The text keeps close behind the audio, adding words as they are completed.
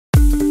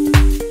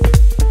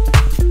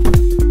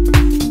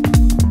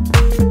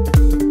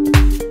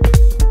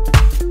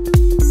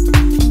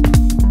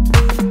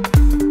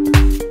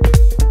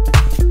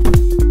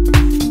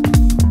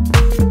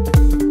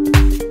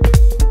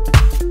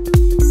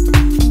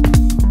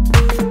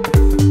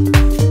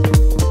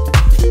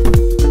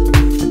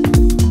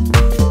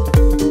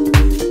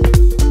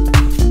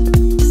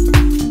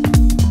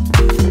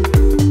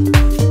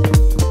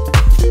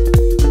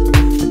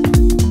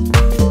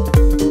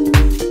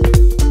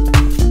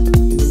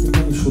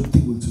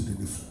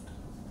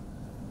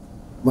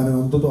মানে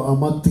অন্তত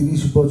আমার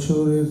 30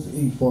 বছরের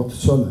এই পথ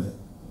চলায়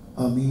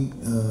আমি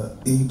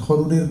এই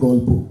ধরনের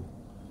গল্প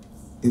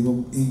এবং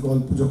এই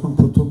গল্প যখন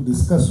প্রথম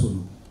ডিসকাস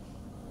হলো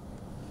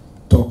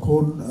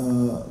তখন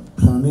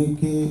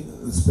প্রাণীকে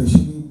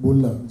স্পেশালি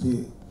বললাম যে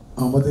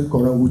আমাদের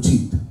করা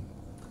উচিত।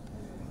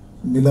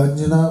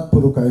 নীলাঞ্জনা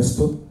পুরকায়স্থ,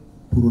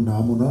 পুরো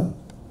নাম ওনার,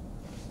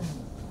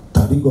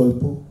 তারই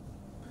গল্প,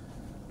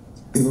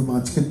 এবং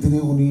আজকের দিনে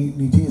উনি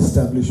নিজেই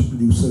এস্টাবলিশ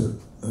প্রডিউসার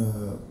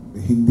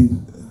হিন্দির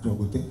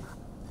জগতে।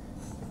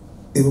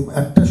 এবং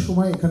একটা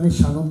সময় এখানে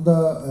সানন্দা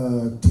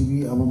টিভি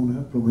আমার মনে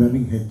হয়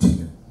প্রোগ্রামিং হেড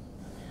ছিলেন।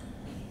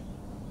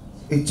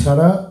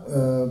 এছাড়া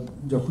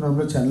যখন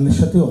আমরা চ্যানেলের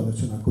সাথেও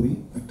আলোচনা করি,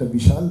 একটা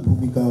বিশাল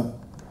ভূমিকা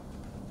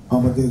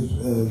আমাদের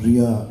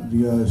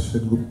রিয়া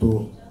সেনগুপ্ত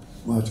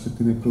আজকের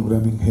দিনে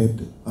প্রোগ্রামিং হেড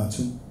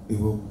আছেন,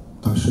 এবং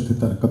তার সাথে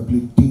তার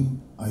কমপ্লিট টিম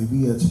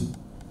আইভি আছে।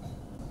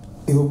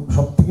 এবং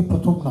সব থেকে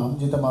প্রথম নাম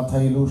যেটা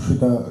মাথায় এলো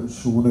সেটা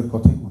সুমনের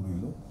কথাই মনে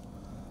এলো,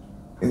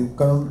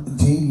 কারণ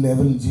যেই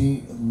লেভেল, যে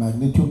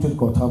ম্যাগনিটিউডের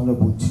কথা আমরা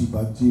বলছি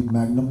বা যে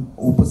ম্যাগনাম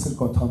ওপাসের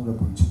কথা আমরা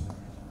বলছি,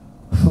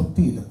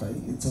 সত্যি এটা তাই।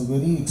 It's a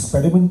very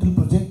experimental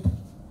project.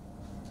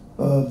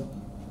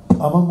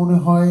 আমার মনে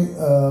হয়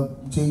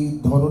যেই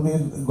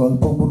ধরনের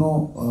গল্পগুলো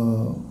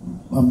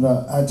আমরা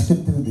আজকের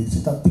দিনে দেখছি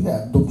তার থেকে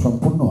একদম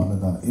সম্পূর্ণ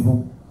আলাদা। এবং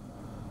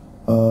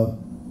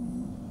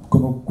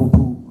কোনো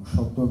কটু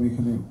শব্দ আমি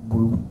এখানে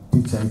বলতে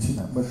চাইছি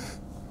না, বাট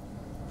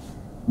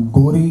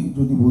গোরি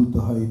যদি বলতে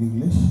হয় ইন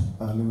ইংলিশ,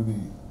 তাহলে মানে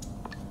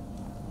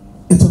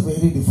it's a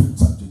very different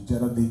subject.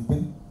 যারা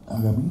দেখবেন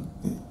আগামী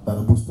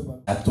তারা বুঝতে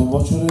পারবে। এত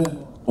বছরের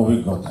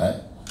অভিজ্ঞতায়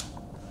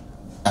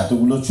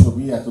এতগুলো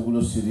ছবি, এতগুলো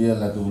সিরিয়াল,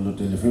 এতগুলো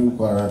টেলিফিল্ম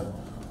করার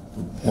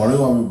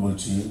পরেও আমি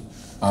বলছি,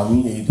 আমি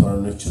এই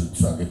ধরনের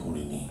চরিত্র আগে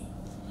করিনি,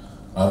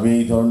 আমি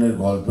এই ধরনের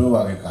গল্পেও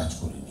আগে কাজ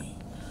করিনি।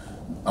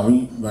 আমি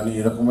মানে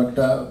এরকম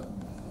একটা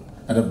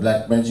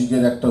ব্ল্যাক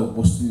ম্যাজিকের একটা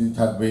উপস্থিতি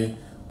থাকবে,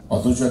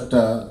 অথচ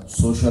একটা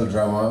সোশ্যাল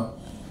ড্রামা,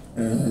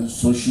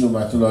 সোশিও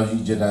ম্যাথোলজি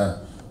যেটা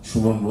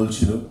সুমন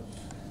বলছিল,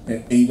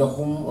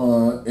 এইরকম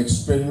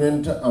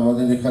এক্সপেরিমেন্ট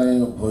আমাদের এখানে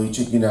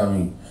হয়েছে কিনা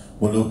আমি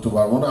বলে উঠতে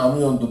পারবো না। আমি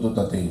অন্তত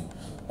তাতে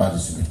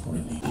পার্টিসিপেট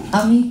করিনি।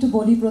 আমি একটু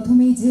বলি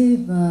প্রথমেই যে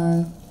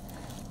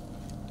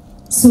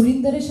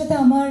সুরিন্দরের সাথে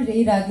আমার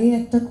এর আগে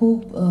একটা খুব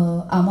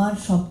আমার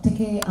সব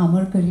থেকে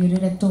আমার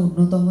ক্যারিয়ারের একটা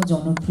অন্যতম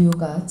জনপ্রিয়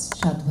কাজ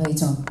সাত ভাই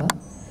চম্পা।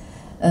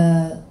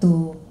 তো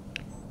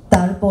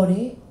তারপরে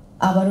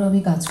আবারও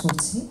আমি কাজ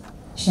করছি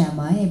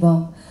শ্যামায়, এবং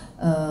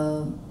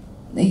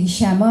এই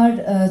শ্যামার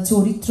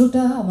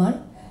চরিত্রটা আমার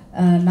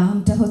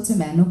নামটা হচ্ছে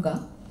মেনকা।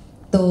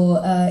 তো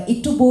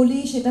একটু বলি,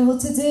 সেটা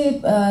হচ্ছে যে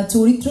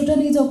চরিত্রটা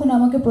নিয়ে যখন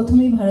আমাকে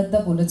প্রথমেই ভারতদা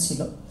বলেছিল,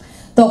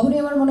 তখনই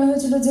আমার মনে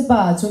হয়েছিল যে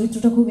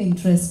চরিত্রটা খুব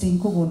ইন্টারেস্টিং,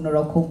 খুব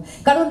অন্যরকম।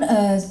 কারণ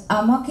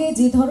আমাকে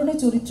যে ধরনের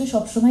চরিত্র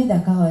সবসময়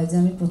দেখা হয় যে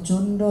আমি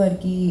প্রচণ্ড আর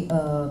কি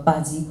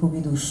পাজি,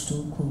 খুবই দুষ্টু,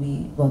 খুবই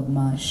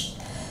বদমাস,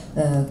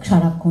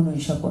 সারাক্ষণ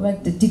ওইসব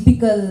একটা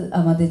টিপিক্যাল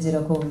আমাদের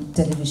যেরকম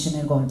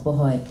টেলিভিশনের গল্প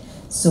হয়,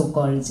 সো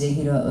কল যে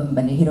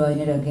মানে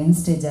হিরোইনের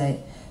এগেনস্টে যায়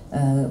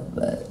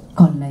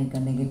খলনায়িকা,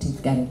 নেগেটিভ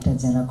ক্যারেক্টার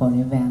যারা করে,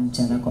 ব্যায়াম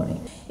যারা করে।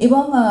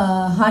 এবং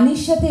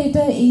হানির সাথে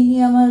এটা এই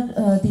নিয়ে আমার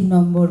 3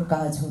 নম্বর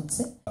কাজ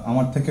হচ্ছে।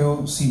 আমার থেকেও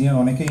সিনিয়র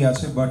অনেকেই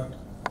আছে, বাট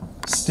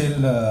স্টিল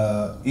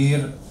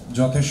এর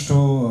যথেষ্ট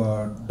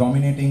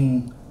ডমিনেটিং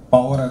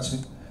পাওয়ার আছে।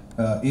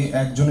 এ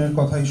একজনের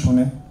কথাই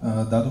শোনে,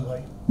 দাদু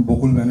ভাই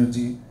বকুল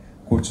ব্যানার্জি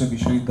করছে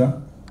বিশ্ববিদ্যা,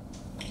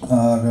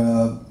 আর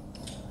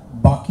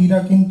বাকিরা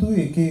কিন্তু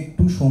একে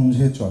একটু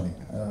সমঝে চলে,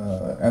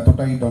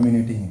 এতটাই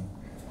ডমিনেটিং।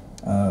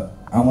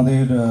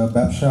 আমাদের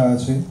ব্যবসা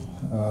আছে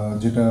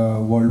যেটা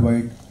ওয়ার্ল্ড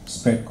ওয়াইড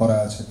স্প্রেড করা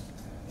আছে।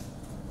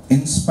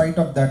 ইনস্পাইট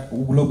অফ দ্যাট,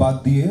 ওগুলো বাদ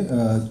দিয়ে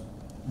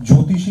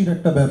জ্যোতিষীর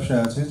একটা ব্যবসা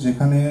আছে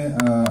যেখানে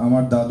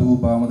আমার দাদু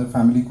বা আমাদের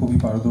ফ্যামিলি খুবই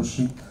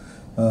পারদর্শী।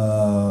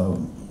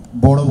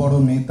 বড় বড়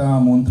নেতা,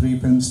 মন্ত্রী,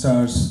 ফিল্ম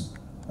স্টার্স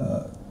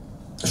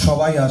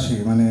সবাই আসে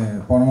মানে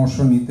পরামর্শ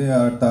নিতে,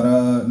 আর তারা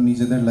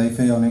নিজেদের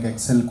লাইফে অনেক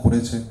এক্সেল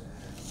করেছে।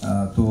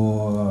 তো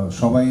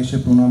সবাই এসে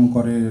প্রণাম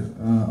করে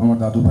আমার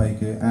দাদু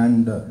ভাইকে,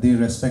 and they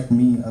respect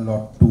me a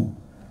lot to.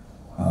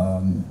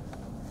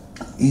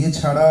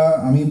 এছাড়া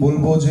আমি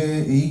বলবো যে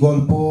এই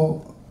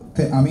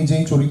গল্পতে আমি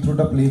যেই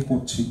চরিত্রটা প্লে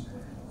করছি,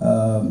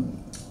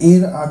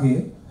 এর আগে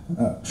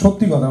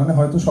সত্যি কথা মানে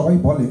হয়তো সবাই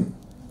বলে,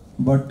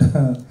 বাট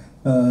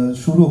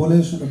শুরু হলে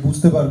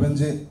বুঝতে পারবেন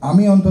যে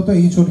আমি অন্তত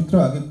এই চরিত্র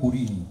আগে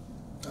করিনি।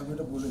 আমি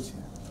এটা বলেছি।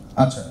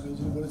 আচ্ছা, আমি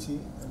বলেছি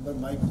একবার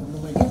মাইক অন্য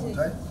মাইকে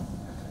কোথায়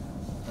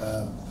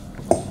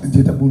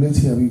যেটা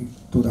বলেছি আমি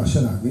তোর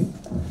আসার আগে,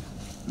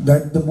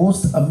 that the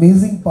most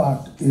amazing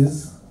part is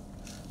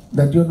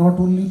that you're not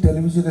only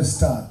television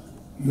star,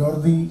 you're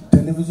the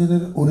television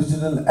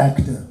original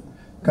actor.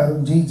 কারণ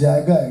যেই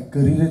জায়গায়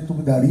ক্যারিয়ারে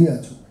তুমি দাঁড়িয়ে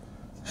আছো,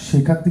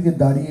 সেখান থেকে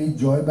দাঁড়িয়ে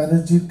জয়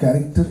ব্যানার্জির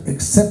ক্যারেক্টার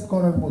অ্যাকসেপ্ট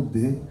করার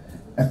মধ্যে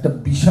একটা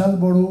বিশাল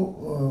বড়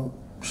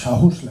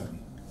সাহস লাগে।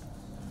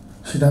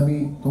 সেটা আমি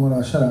তোমার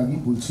আসার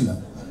আগেই বলছিলাম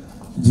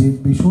যে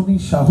ভীষণই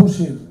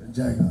সাহসের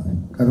জায়গা।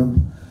 কারণ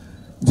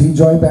যে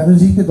জয়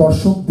ব্যানার্জিকে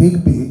দর্শক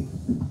দেখবে,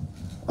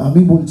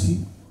 আমি বলছি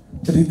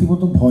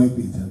রীতিমতো ভয়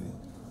পেয়ে যাবে।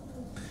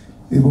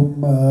 এবং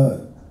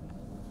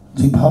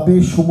যেভাবে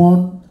সুমন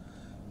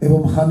এবং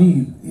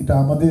হানির, এটা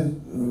আমাদের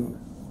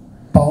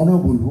পাওনা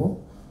বলবো,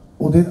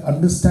 ওদের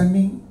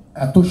আন্ডারস্ট্যান্ডিং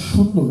এত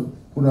সুন্দর,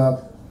 ওরা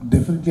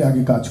ডেফিনেটলি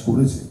আগে কাজ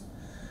করেছে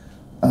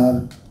আর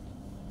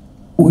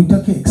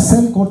ওইটাকে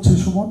এক্সেল করছে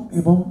সুমন।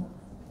 এবং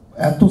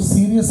এত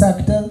সিরিয়াস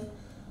অ্যাক্টার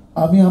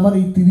আমি আমার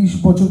এই 30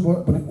 বছর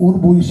মানে ওর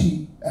বয়সী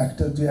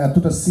অ্যাক্টার যে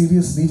এতটা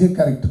সিরিয়াস নিজের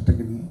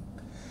ক্যারেক্টারটাকে নিয়ে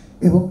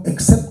এবং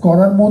অ্যাকসেপ্ট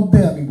করার মধ্যে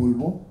আমি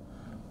বলবো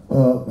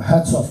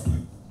হ্যাটস অফ টু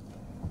হিম।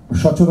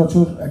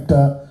 সচরাচর একটা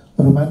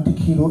রোম্যান্টিক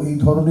হিরো এই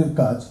ধরনের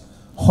কাজ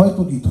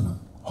হয়তো নিত না,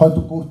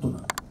 হয়তো করতো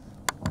না।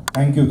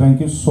 Thank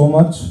you so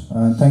much,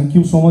 thank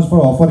you so much for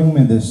offering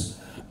me this.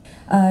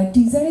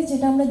 টিজারে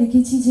যেটা আমরা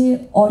দেখেছি যে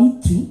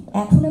অরিত্রী,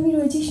 এখন আমি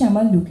রয়েছি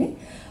শ্যামার লুকে।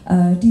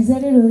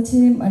 টিজারে রয়েছে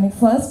মানে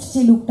ফার্স্ট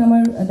যে লুকটা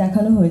আমার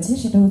দেখানো হয়েছে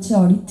সেটা হচ্ছে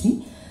অরিত্রী,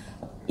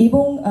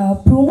 এবং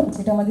প্রোমো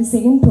যেটা আমাদের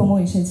সেকেন্ড প্রোমো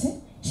এসেছে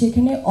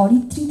সেখানে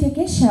অরিত্রী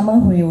থেকে শ্যামা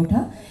হয়ে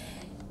ওঠা।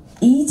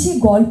 এই যে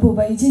গল্প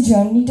বা এই যে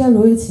জার্নিটা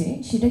রয়েছে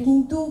সেটা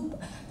কিন্তু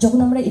যখন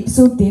আমরা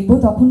এপিসোড দেখবো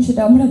তখন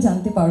সেটা আমরা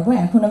জানতে পারবো।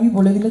 এখন আমি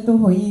বলে দিলে তো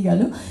হয়েই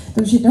গেল, তো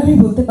সেটা আমি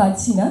বলতে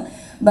পারছি না।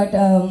 বাট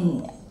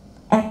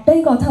একটাই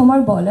কথা আমার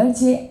বলার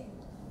যে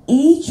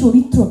এই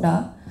চরিত্রটা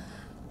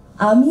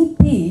আমি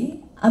পেয়ে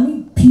আমি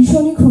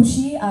ভীষণই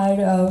খুশি। আর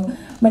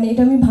মানে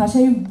এটা আমি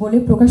ভাষায় বলে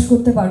প্রকাশ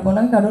করতে পারবো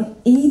না, কারণ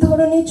এই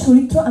ধরনের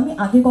চরিত্র আমি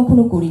আগে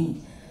কখনো করিনি।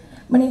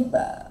 মানে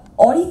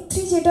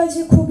অরিত্রী যেটা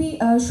যে খুবই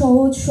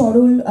সহজ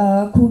সরল,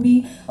 খুবই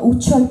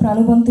উচ্ছল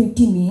প্রাণবন্ত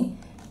একটি মেয়ে,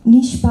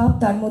 নিষ্পাপ,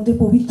 তার মধ্যে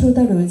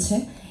পবিত্রতা রয়েছে,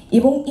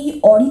 এবং এই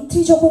অরিত্রী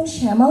যখন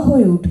শ্যামা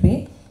হয়ে উঠবে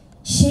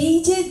সেই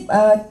যে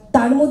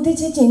তার মধ্যে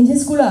যে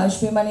চেঞ্জেসগুলো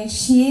আসবে, মানে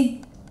সে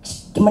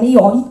মানে এই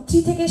অরিত্রী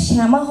থেকে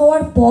শ্যামা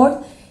হওয়ার পর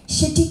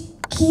সেটি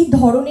কী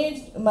ধরনের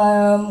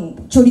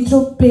চরিত্র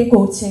প্লে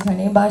করছে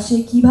এখানে, বা সে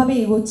কীভাবে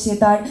এগোচ্ছে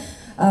তার,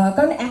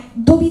 কারণ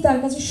একদমই তার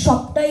কাছে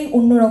সবটাই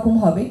অন্যরকম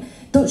হবে।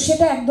 তো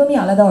সেটা একদমই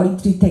আলাদা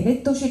অরিত্রীর থেকে,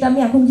 তো সেটা আমি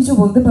এখন কিছু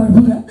বলতে পারবো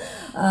না।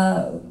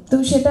 তো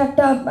সেটা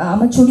একটা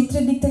আমার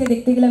চরিত্রের দিক থেকে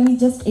দেখতে গেলে আমি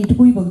জাস্ট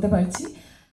এইটুকুই বলতে পারছি।